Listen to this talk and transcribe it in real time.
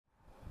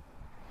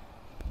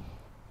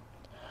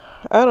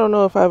I don't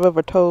know if I've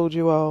ever told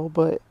you all,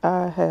 but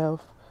I have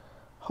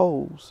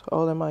holes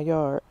all in my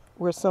yard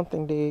where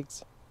something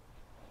digs.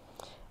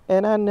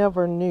 And I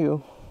never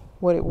knew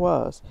what it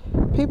was.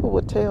 People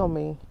would tell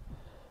me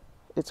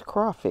it's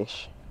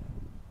crawfish.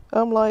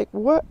 I'm like,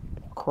 what?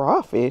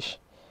 Crawfish?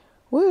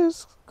 What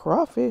is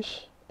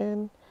crawfish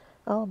in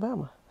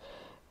Alabama?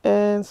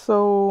 And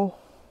so,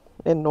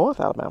 in North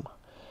Alabama.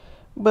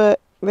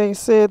 But they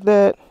said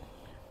that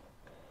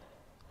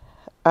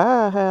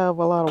I have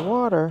a lot of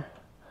water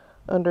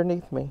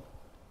underneath me.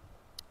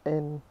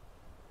 And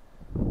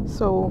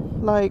so,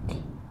 like,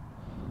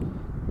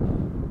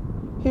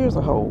 here's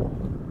a hole.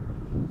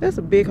 That's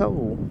a big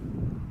hole.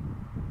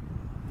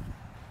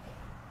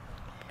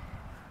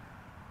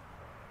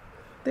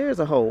 There's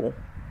a hole.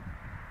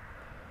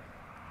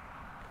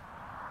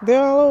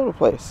 They're all over the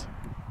place.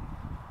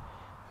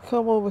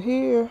 Come over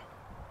here,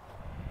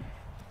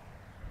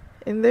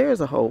 and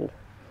there's a hole.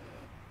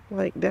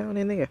 Like down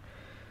in there.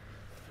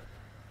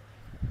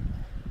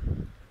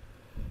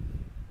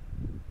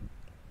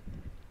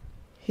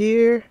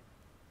 Here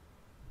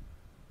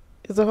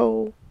is a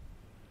hole.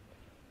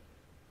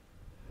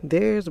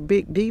 There's a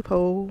big deep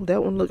hole.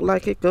 That one looked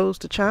like it goes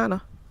to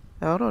China.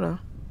 I don't know.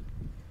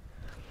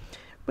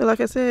 But like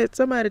I said,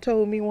 somebody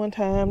told me one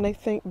time they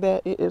think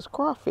that it is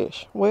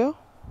crawfish. Well,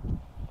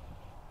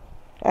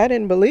 I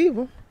didn't believe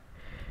them.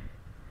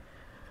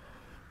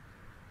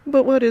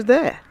 But what is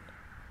that?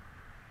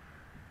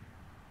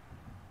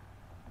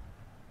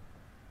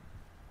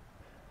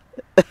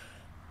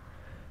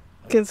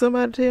 Can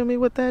somebody tell me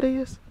what that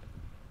is?